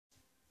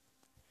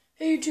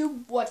Hey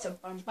YouTube, what's up?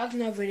 I'm back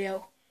in another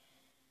video.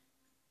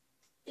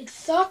 It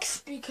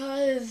sucks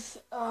because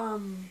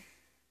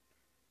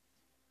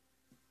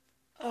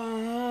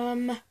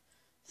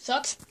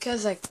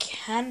I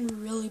can't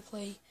really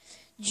play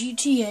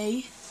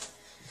GTA.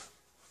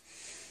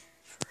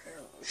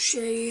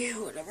 Shay,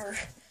 whatever.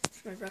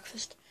 It's my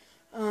breakfast.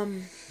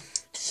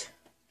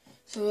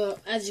 So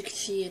as you can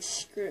see,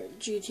 it's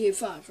GTA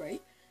 5,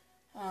 right?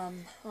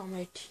 On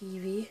my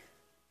TV.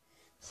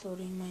 It's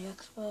loading my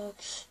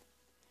Xbox.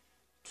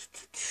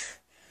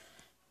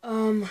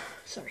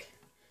 Sorry.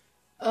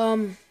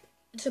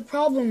 It's a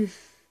problem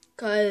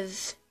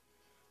because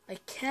I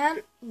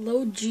can't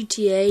load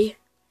GTA.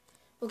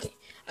 Okay,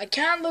 I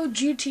can't load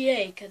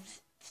GTA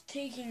because it's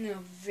taking a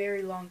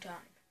very long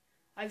time.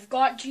 I've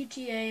got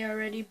GTA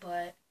already,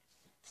 but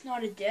it's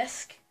not a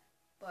disc.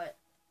 But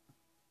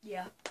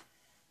yeah,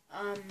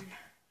 I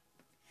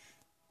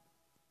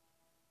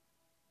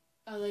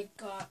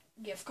got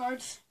gift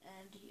cards,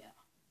 and yeah.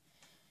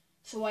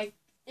 So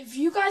if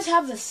you guys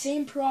have the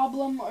same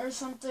problem or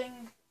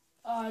something,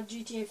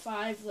 GTA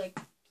 5,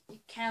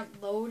 it can't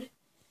load.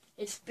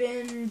 It's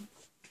been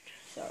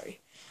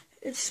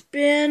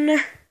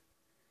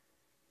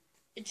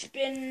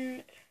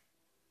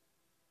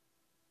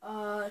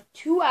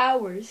 2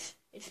 hours.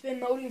 It's been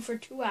loading for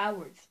 2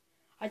 hours.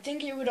 I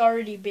think it would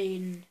already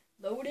been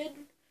loaded,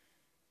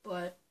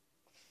 but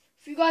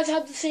if you guys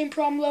have the same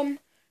problem,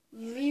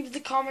 leave the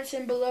comments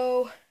in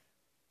below,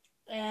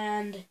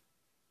 and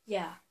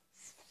yeah,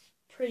 it's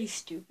pretty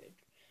stupid.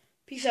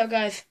 Peace out,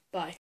 guys. Bye.